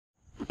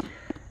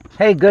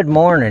Hey, good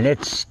morning.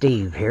 It's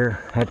Steve here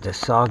at the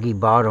Soggy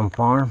Bottom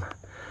Farm.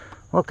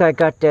 Look, I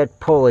got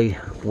that pulley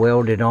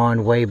welded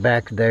on way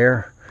back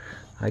there.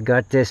 I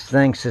got this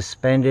thing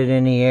suspended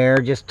in the air.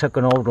 Just took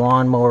an old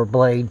lawnmower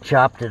blade,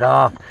 chopped it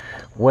off,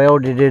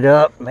 welded it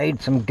up,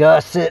 made some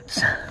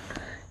gussets.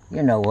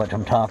 You know what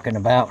I'm talking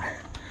about.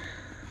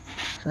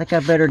 I think I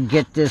better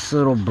get this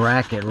little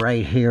bracket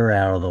right here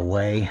out of the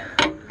way.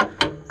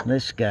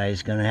 This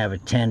guy's gonna have a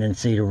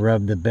tendency to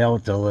rub the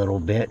belt a little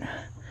bit.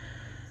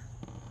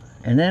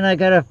 And then I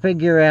gotta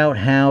figure out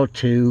how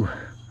to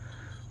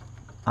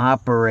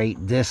operate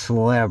this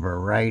lever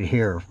right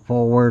here,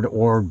 forward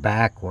or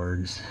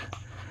backwards,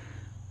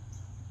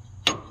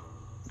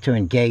 to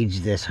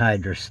engage this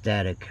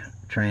hydrostatic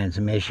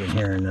transmission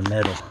here in the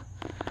middle.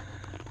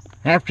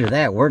 After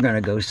that, we're gonna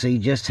go see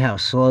just how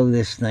slow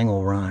this thing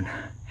will run.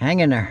 Hang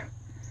in there.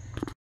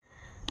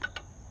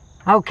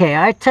 Okay,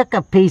 I took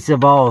a piece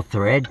of all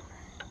thread,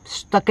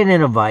 stuck it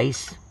in a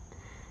vise,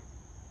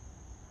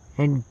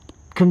 and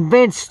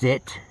convinced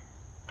it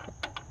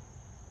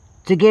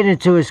to get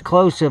into as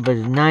close of a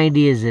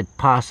 90 as it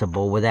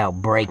possible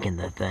without breaking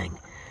the thing.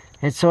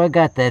 And so I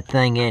got that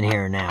thing in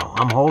here now.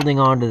 I'm holding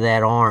on to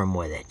that arm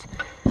with it.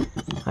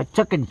 I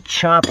took and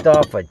chopped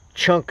off a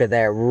chunk of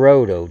that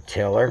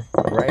rototiller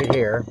right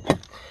here.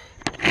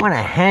 I'm going to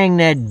hang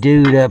that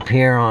dude up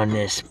here on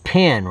this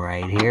pin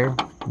right here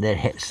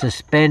that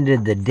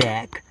suspended the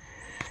deck.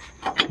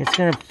 It's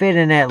going to fit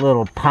in that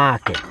little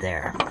pocket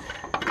there.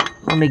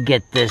 Let me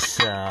get this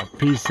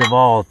piece of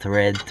all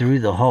thread through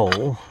the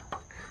hole.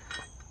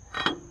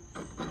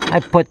 I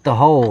put the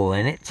hole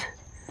in it.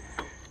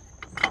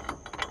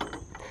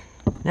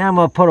 Now I'm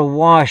going to put a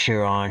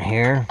washer on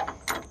here.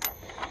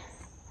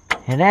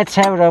 And that's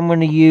how I'm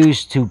going to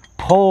use to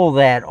pull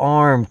that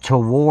arm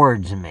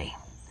towards me.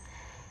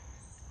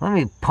 Let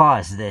me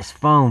pause this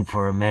phone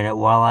for a minute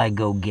while I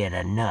go get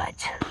a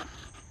nut.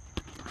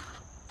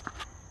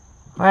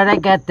 Alright, I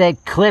got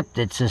that clip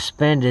that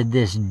suspended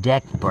this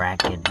deck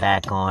bracket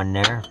back on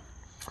there.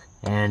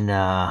 And,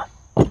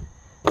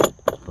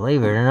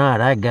 believe it or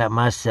not, I got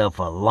myself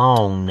a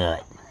long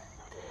nut.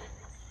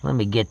 Let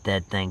me get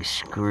that thing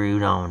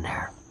screwed on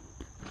there.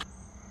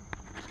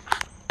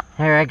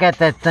 There, I got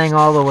that thing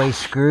all the way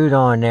screwed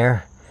on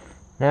there.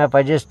 Now, if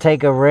I just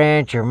take a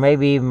wrench or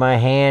maybe even my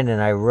hand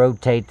and I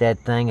rotate that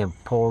thing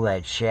and pull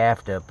that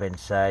shaft up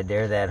inside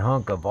there, that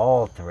hunk of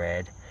all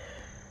thread,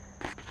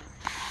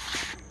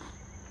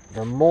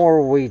 the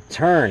more we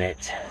turn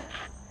it,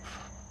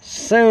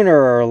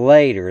 sooner or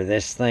later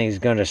this thing's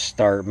going to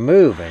start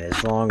moving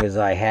as long as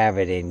I have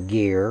it in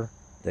gear.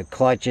 The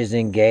clutch is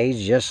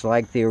engaged just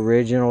like the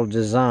original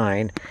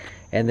design,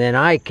 and then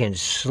I can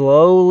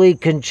slowly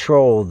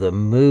control the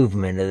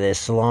movement of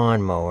this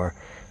lawnmower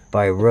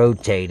by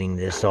rotating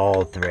this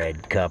all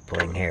thread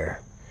coupling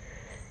here.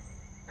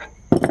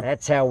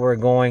 That's how we're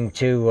going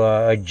to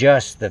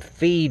adjust the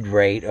feed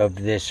rate of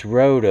this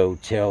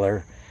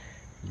rototiller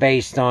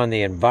based on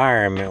the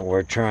environment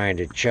we're trying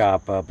to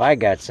chop up. I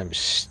got some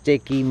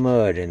sticky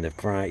mud in the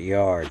front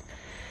yard.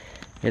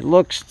 It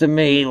looks to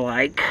me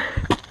like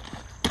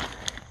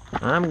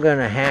I'm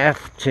gonna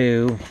have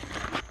to,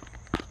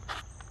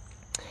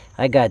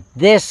 I got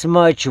this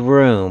much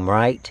room,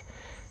 right?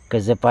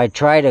 Because if I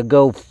try to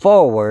go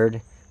forward,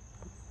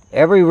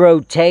 every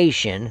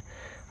rotation,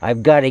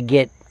 I've got to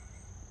get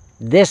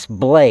this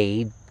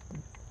blade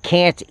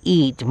can't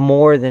eat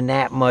more than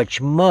that much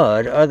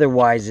mud,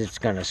 otherwise it's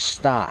going to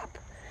stop.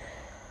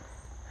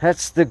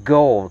 That's the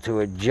goal, to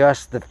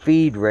adjust the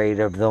feed rate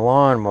of the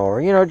lawnmower.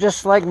 You know,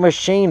 just like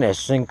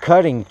machinists and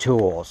cutting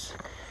tools.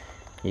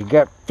 You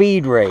got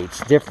feed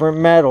rates, different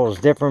metals,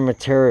 different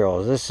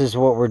materials. This is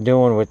what we're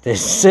doing with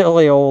this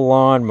silly old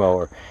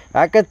lawnmower.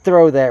 I could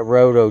throw that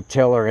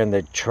rototiller in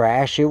the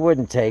trash. It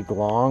wouldn't take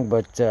long,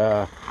 but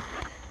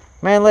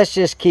man, let's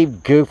just keep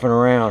goofing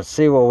around,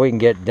 see what we can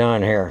get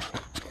done here.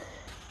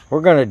 We're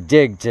going to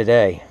dig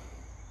today.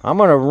 I'm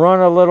going to run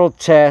a little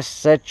test,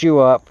 set you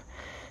up.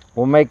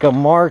 We'll make a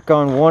mark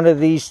on one of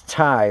these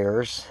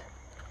tires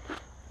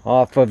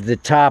off of the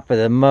top of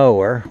the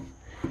mower.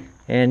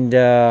 And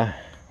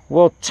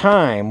we'll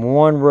time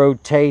one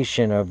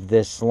rotation of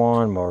this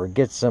lawnmower.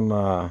 Get some,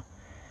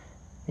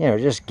 you know,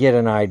 just get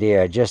an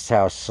idea just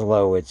how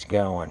slow it's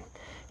going.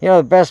 You know,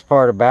 the best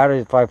part about it,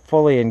 if I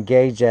fully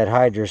engage that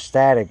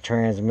hydrostatic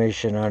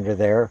transmission under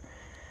there,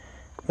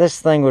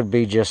 this thing would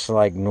be just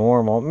like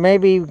normal.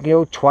 Maybe, you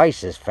know,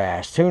 twice as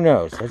fast. Who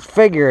knows? Let's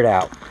figure it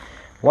out.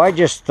 Why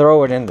just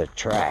throw it in the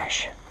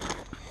trash?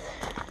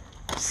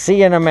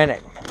 See you in a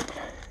minute.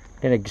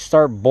 Gonna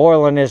start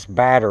boiling this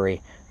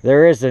battery.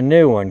 There is a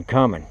new one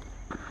coming.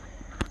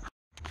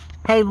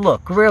 Hey,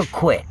 look, real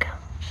quick.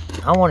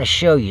 I want to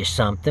show you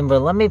something,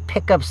 but let me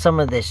pick up some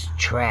of this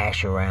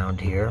trash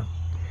around here.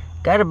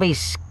 Gotta be,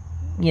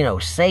 you know,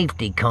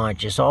 safety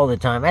conscious all the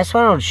time. That's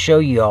why I don't show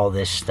you all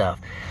this stuff.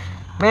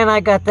 Man,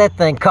 I got that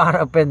thing caught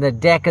up in the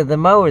deck of the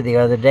mower the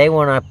other day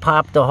when I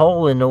popped a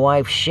hole in the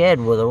wife's shed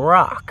with a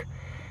rock.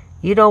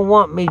 You don't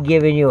want me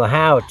giving you a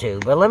how-to,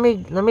 but let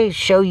me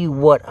show you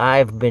what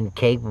I've been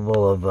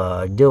capable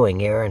of doing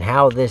here and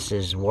how this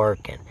is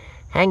working.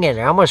 Hang in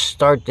there. I'm going to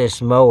start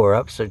this mower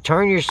up, so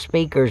turn your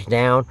speakers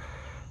down.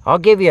 I'll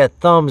give you a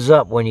thumbs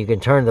up when you can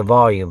turn the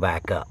volume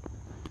back up.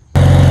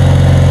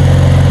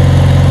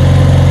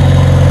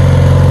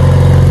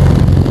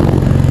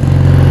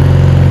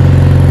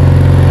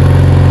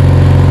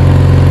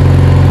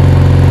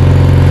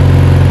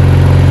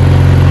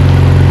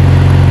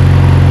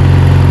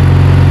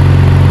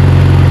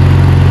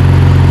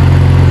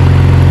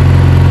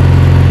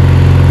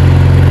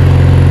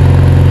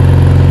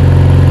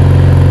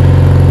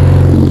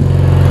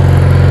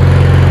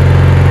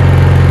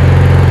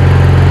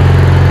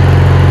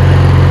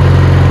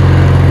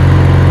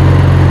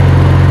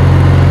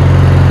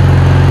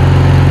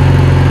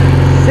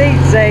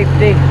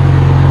 Safety.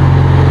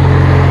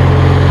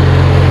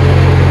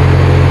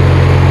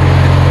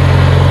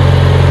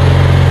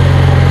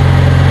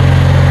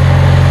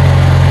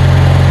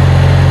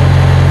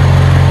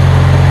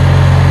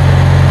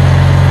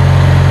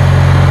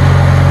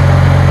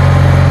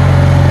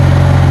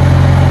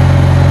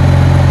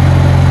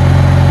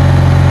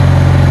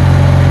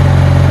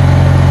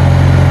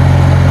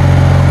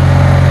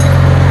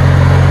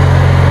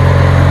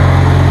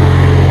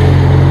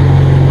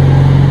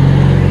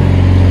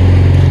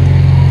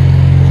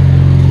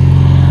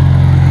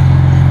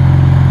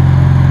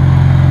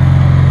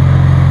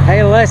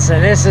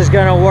 Listen, this is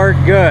gonna work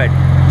good.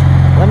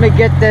 Let me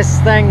get this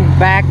thing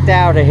backed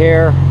out of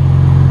here,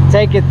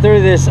 take it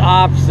through this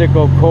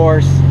obstacle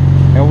course,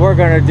 and we're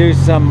gonna do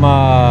some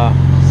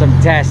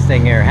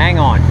testing here. Hang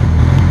on.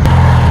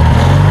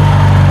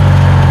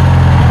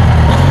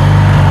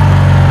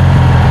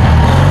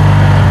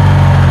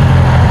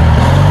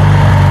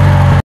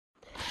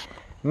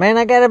 Man,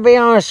 I gotta be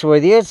honest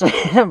with you, it's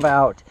been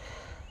about,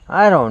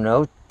 I don't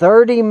know,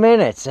 30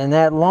 minutes and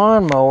that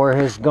lawnmower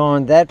has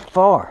gone that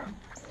far.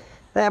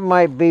 That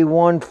might be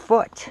 1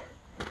 foot.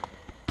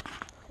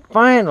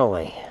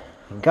 Finally,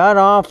 got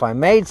off. I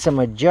made some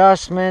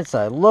adjustments.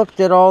 I looked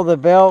at all the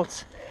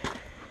belts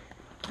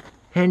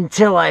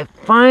until I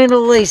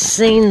finally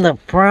seen the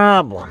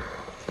problem.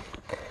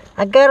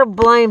 I gotta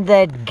blame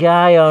that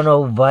guy on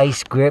old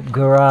Vice Grip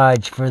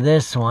Garage for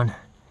this one.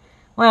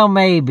 Well,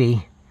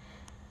 maybe.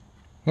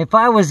 If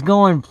I was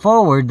going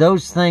forward,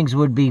 those things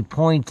would be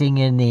pointing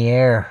in the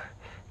air.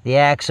 The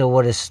axle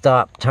would have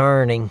stopped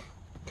turning.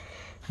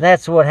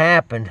 That's what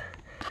happened.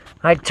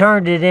 I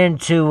turned it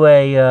into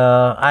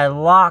I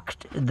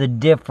locked the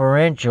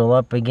differential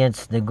up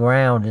against the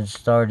ground and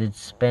started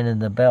spinning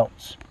the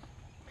belts.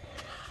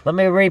 Let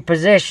me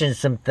reposition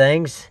some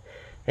things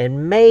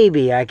and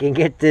maybe I can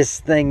get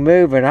this thing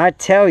moving. I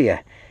tell you,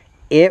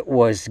 it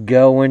was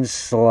going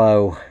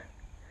slow.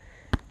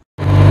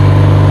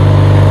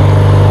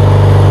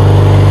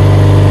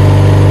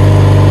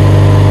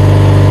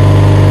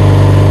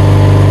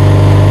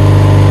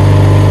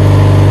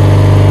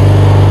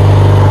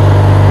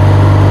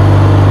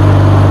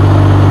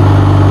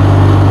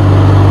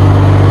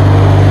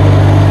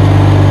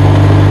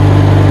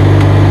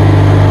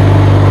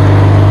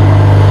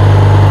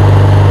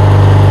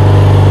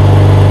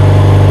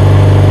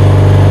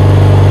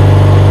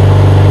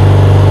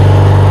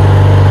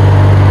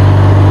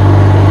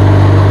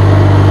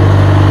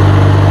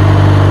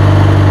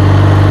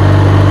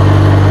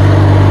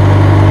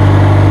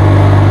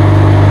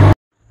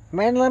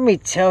 Man, let me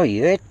tell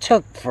you, it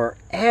took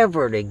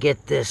forever to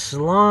get this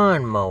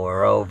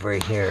lawnmower over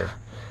here.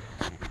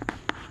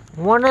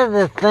 One of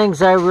the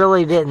things I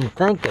really didn't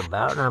think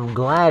about, and I'm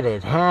glad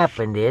it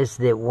happened, is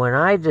that when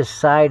I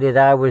decided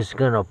I was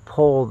going to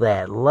pull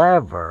that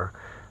lever,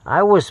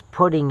 I was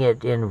putting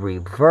it in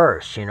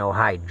reverse, you know,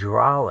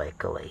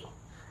 hydraulically.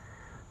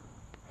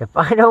 If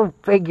I don't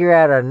figure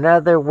out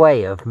another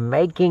way of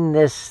making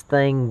this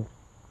thing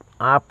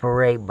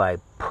operate by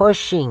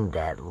pushing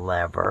that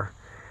lever,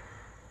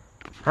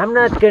 I'm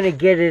not going to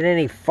get it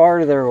any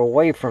farther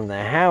away from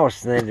the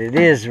house than it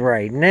is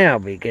right now,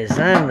 because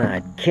I'm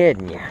not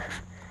kidding you.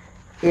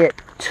 It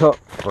took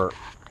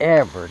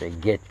forever to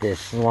get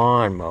this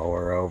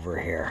lawnmower over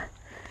here.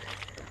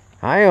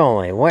 I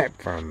only went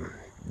from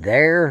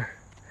there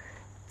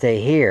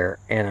to here,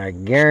 and I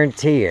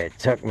guarantee you it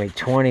took me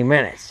 20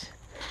 minutes.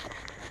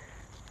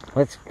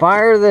 Let's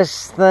fire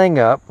this thing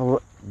up.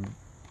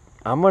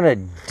 I'm going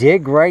to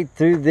dig right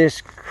through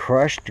this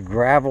crushed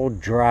gravel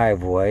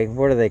driveway.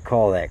 What do they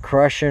call that?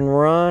 Crush and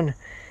run.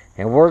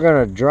 And we're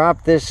going to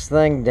drop this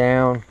thing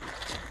down.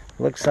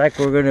 Looks like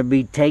we're going to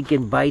be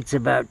taking bites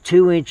about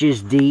 2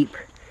 inches deep.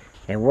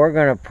 And we're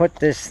going to put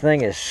this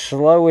thing as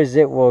slow as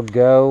it will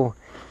go.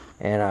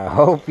 And I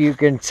hope you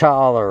can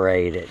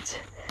tolerate it.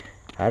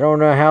 I don't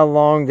know how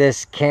long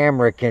this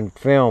camera can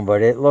film,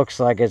 but it looks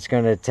like it's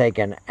going to take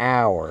an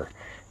hour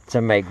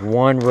to make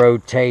one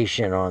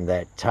rotation on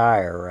that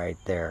tire right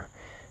there.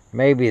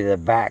 Maybe the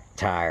back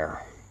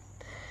tire.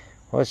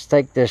 Let's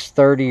take this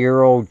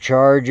 30-year-old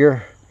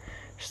Charger,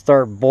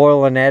 start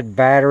boiling that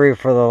battery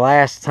for the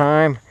last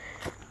time,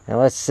 and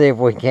let's see if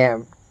we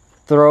can't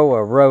throw a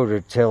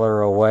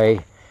rototiller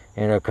away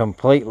in a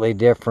completely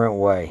different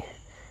way.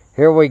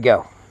 Here we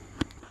go.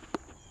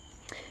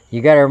 You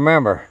got to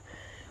remember,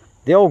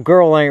 the old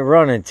girl ain't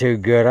running too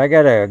good. I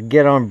got to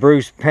get on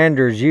Bruce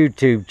Pender's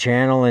YouTube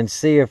channel and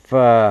see if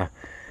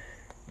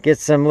get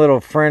some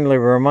little friendly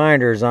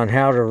reminders on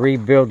how to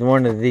rebuild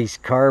one of these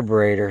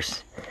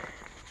carburetors.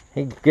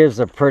 He gives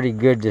a pretty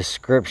good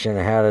description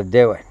of how to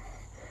do it.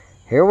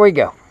 Here we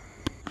go.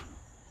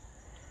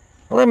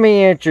 Let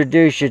me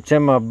introduce you to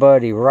my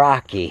buddy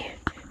Rocky.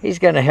 He's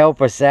going to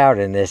help us out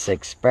in this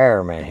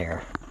experiment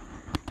here.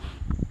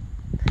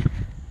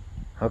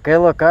 Okay,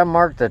 look, I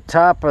marked the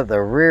top of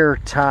the rear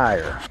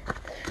tire.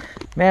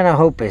 Man, I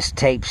hope his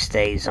tape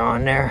stays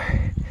on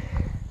there.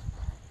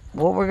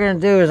 What we're going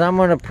to do is I'm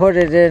going to put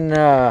it in,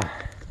 I'll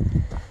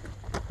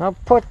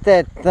put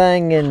that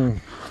thing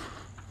in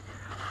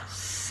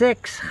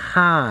 6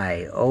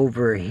 high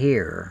over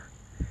here.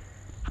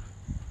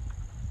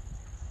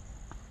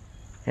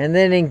 And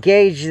then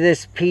engage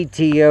this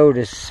PTO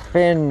to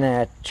spin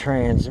that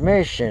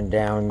transmission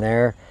down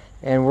there.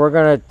 And we're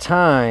going to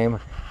time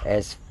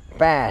as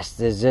fast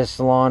as this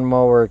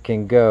lawnmower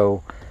can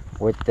go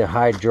with the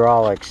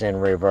hydraulics in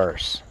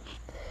reverse.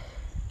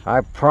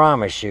 I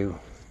promise you,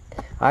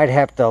 I'd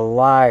have to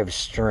live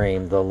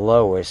stream the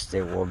lowest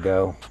it will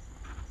go.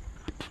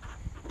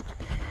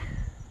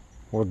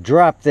 We'll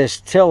drop this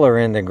tiller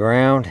in the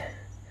ground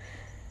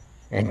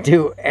and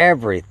do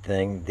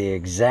everything the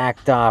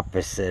exact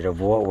opposite of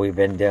what we've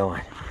been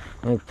doing.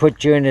 Let me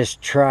put you in this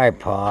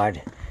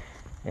tripod,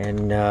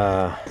 and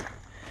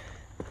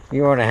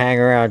you want to hang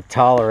around,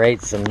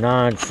 tolerate some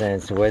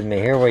nonsense with me.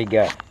 Here we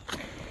go.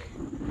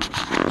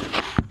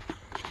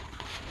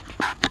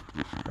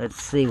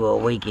 Let's see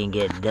what we can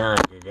get done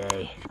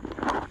today.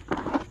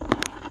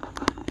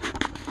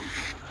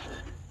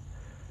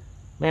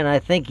 Man, I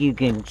think you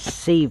can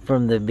see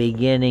from the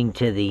beginning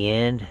to the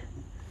end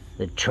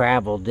the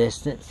travel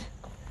distance.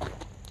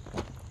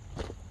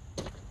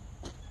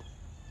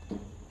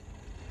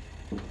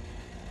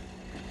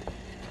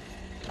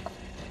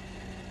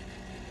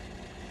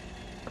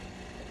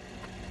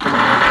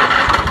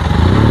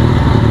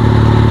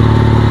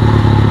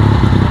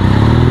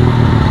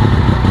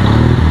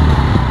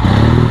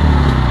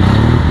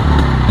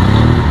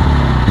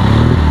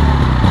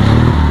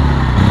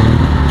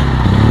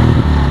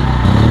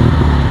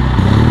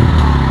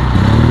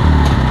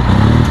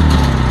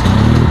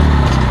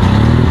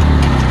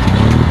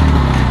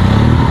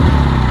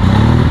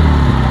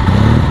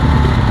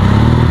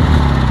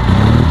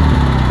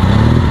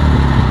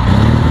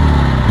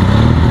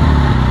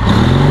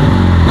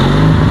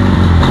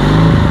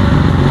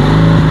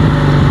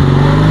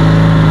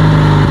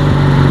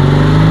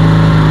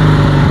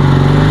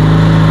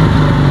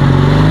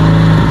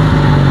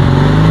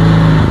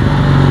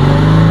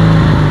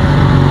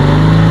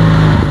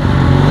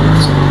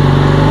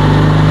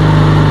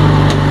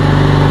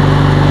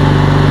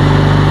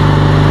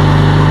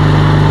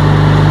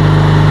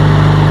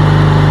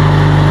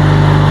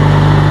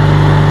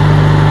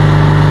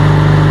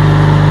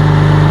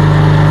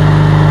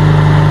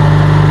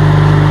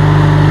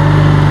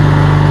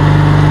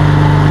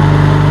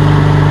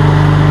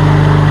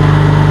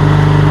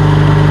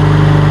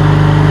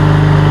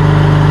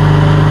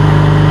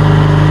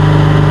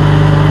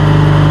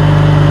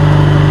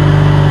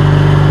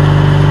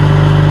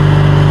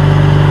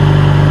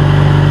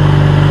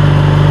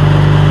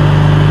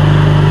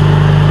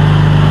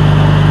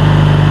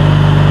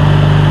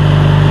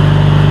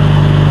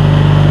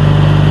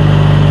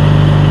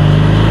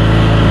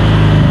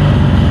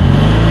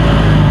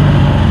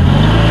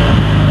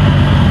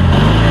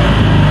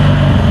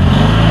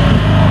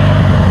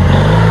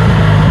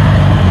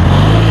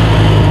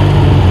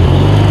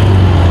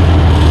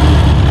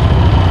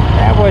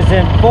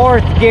 In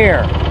 4th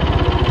gear.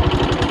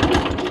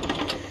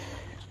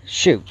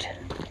 Shoot.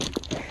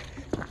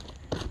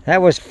 That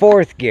was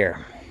 4th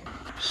gear.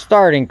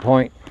 Starting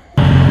point.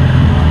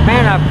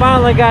 Man, I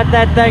finally got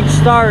that thing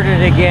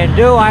started again.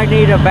 Do I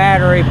need a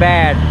battery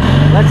bad?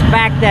 Let's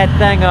back that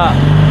thing up.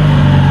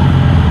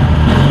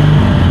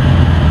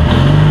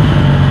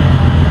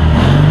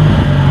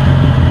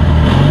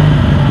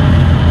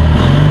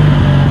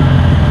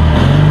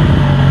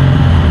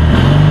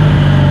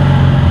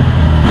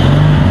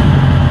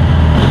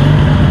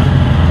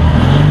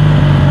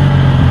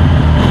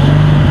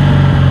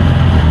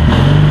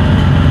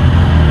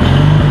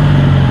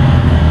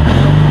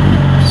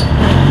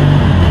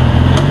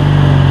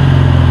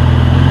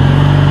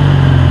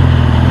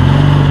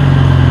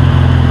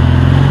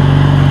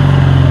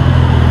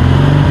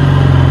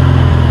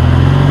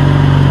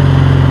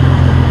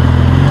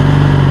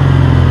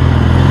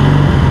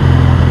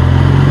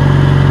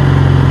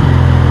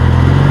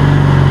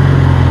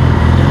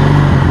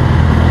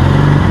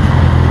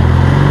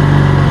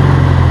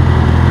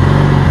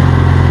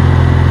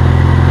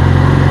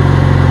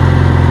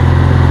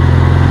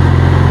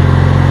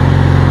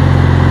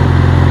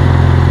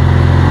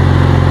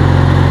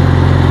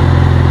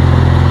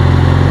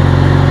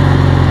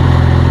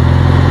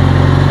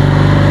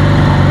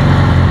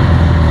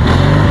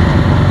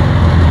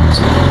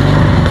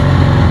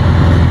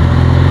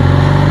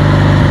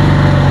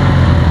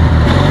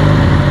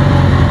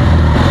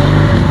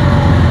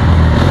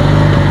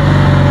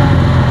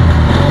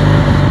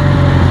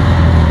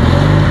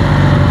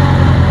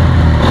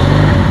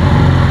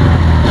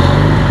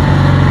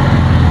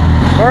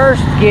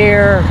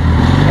 gear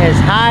as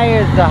high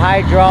as the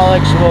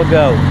hydraulics will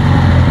go.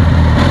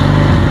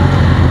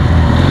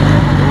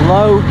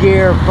 Low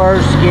gear,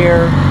 first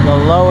gear, the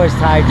lowest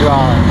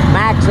hydraulics.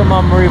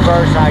 Maximum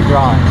reverse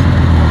hydraulics.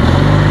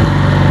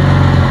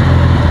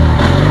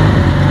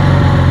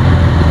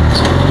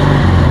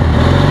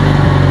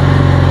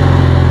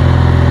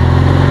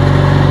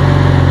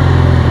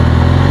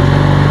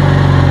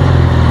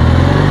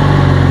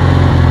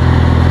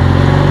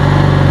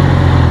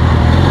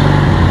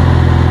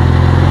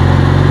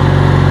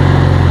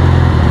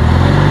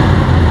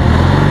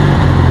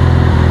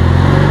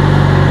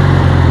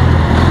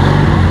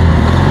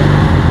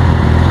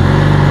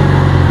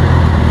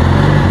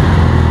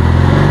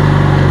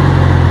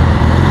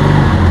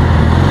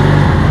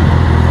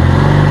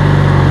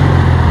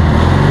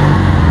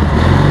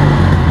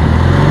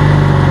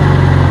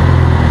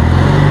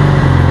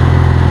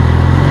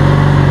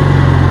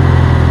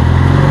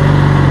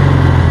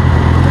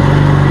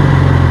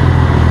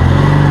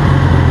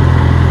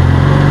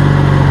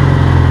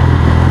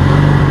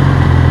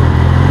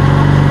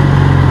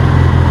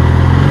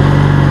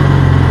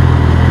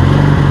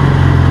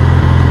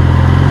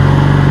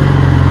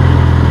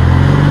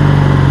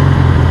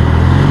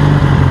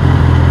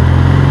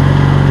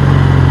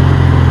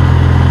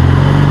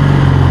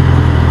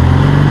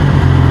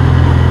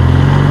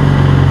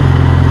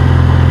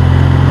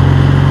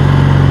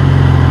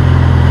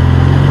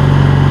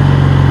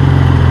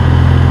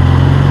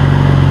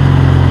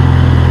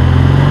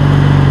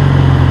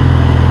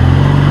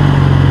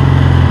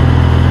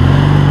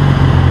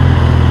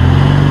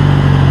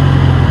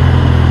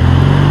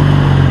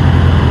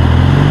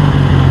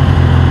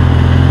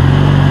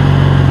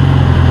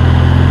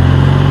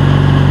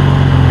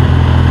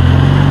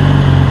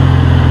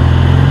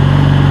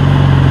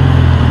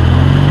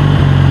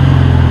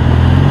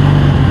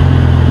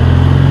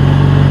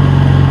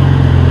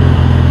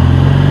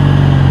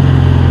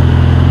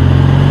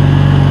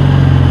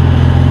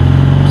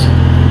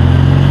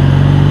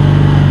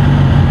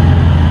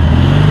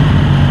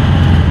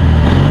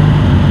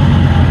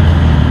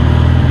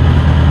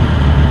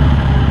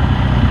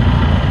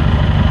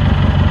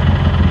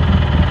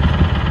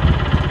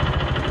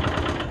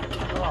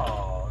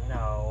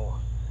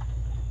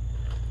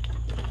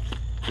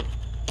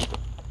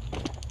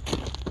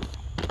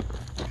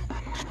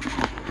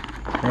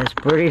 That's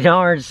pretty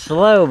darn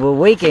slow, but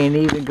we can't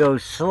even go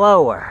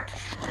slower.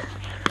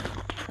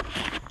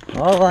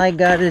 All I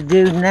gotta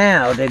do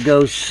now to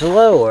go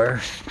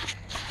slower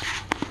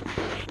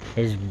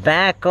is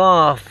back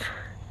off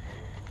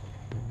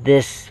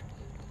this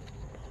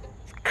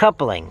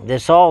coupling,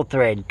 this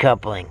all-thread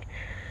coupling.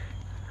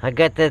 I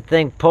got that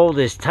thing pulled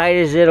as tight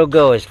as it'll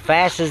go, as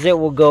fast as it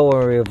will go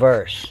in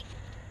reverse.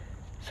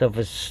 So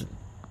if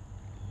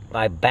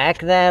I back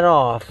that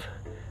off,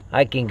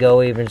 I can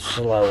go even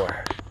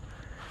slower.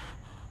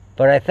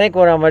 But I think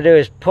what I'm going to do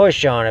is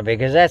push on it,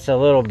 because that's a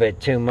little bit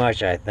too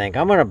much, I think.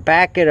 I'm going to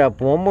back it up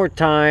one more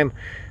time,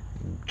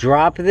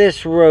 drop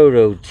this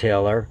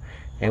rototiller,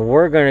 and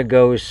we're going to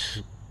go,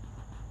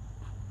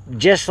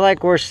 just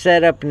like we're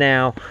set up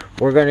now,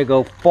 we're going to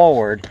go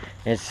forward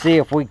and see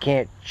if we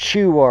can't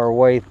chew our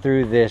way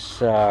through this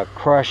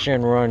crush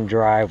and run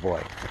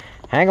driveway.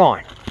 Hang on.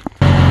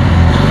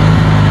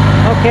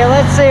 Okay,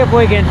 let's see if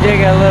we can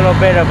dig a little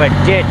bit of a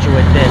ditch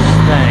with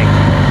this thing.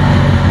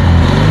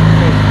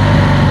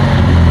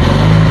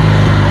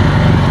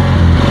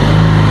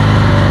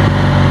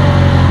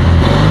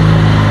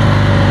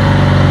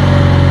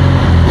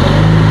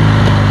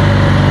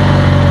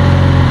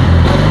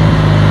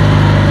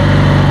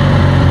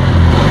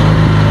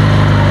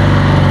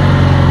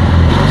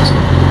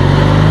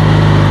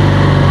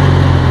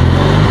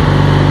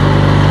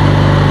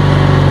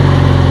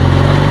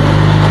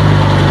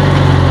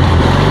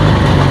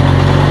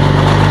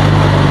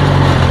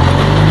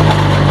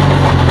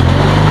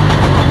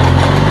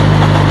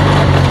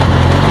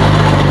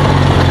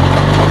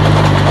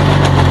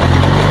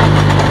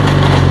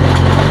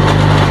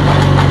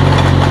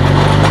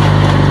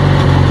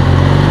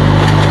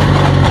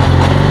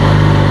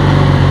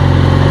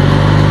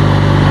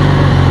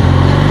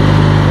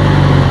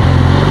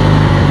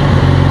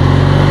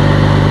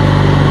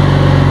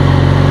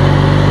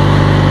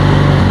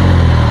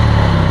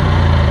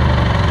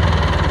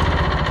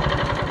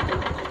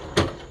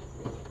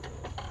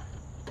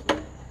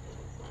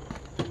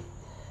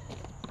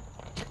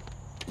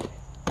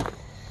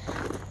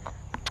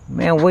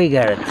 Man, we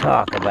gotta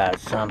talk about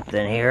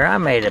something here. I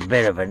made a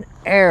bit of an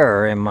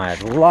error in my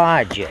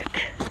logic.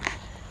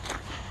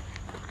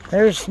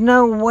 There's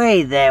no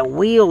way that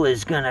wheel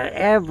is gonna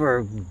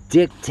ever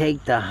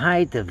dictate the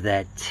height of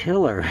that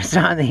tiller. It's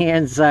on the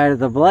inside of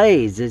the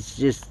blades. It's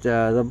just,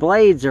 the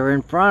blades are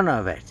in front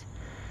of it.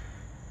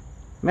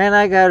 Man,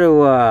 I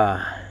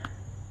gotta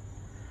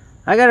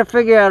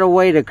figure out a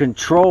way to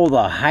control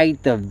the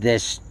height of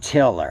this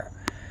tiller.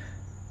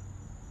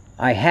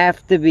 I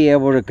have to be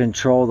able to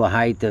control the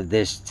height of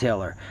this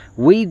tiller.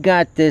 We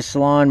got this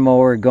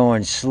lawnmower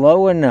going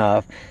slow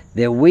enough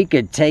that we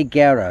could take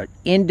out an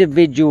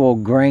individual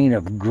grain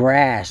of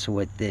grass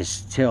with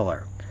this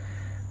tiller.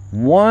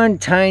 one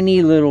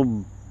tiny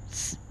little,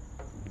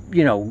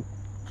 you know,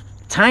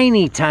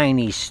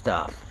 tiny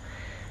stuff.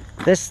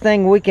 This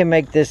thing, we can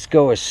make this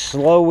go as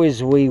slow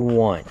as we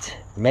want.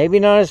 Maybe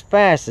not as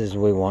fast as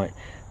we want,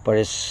 but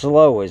as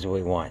slow as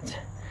we want.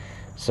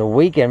 So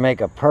we can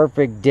make a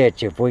perfect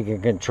ditch if we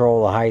can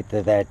control the height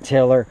of that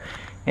tiller.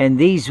 And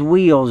these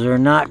wheels are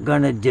not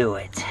going to do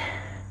it.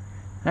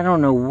 I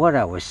don't know what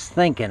I was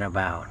thinking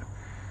about.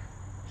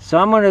 So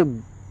I'm going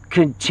to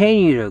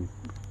continue to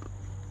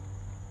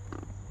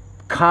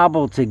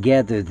cobble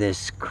together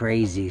this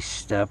crazy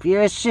stuff.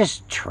 Yeah, it's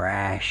just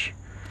trash.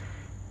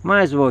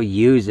 Might as well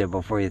use it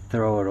before you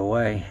throw it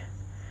away.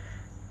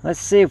 Let's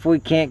see if we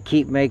can't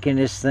keep making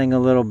this thing a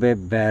little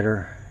bit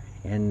better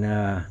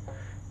and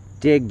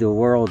dig the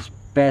world's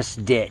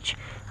best ditch.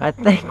 I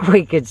think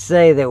we could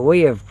say that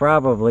we have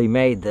probably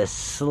made the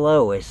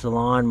slowest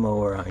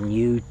lawnmower on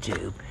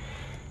YouTube.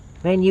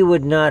 Man, you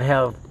would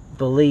not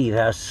believe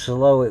how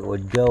slow it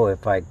would go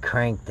if I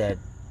cranked that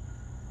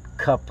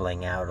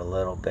coupling out a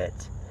little bit.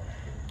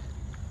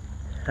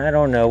 I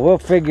don't know. We'll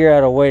figure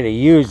out a way to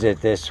use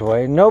it this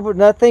way.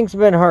 Nothing's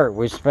been hurt.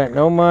 We've spent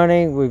no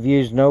money. We've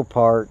used no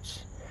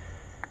parts.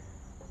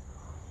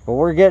 But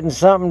we're getting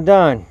something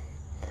done.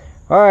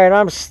 Alright,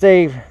 I'm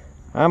Steve.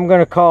 I'm going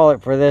to call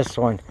it for this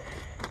one.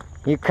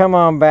 You come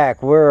on back.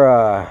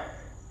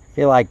 If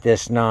you like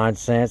this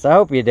nonsense. I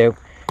hope you do.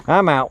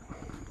 I'm out.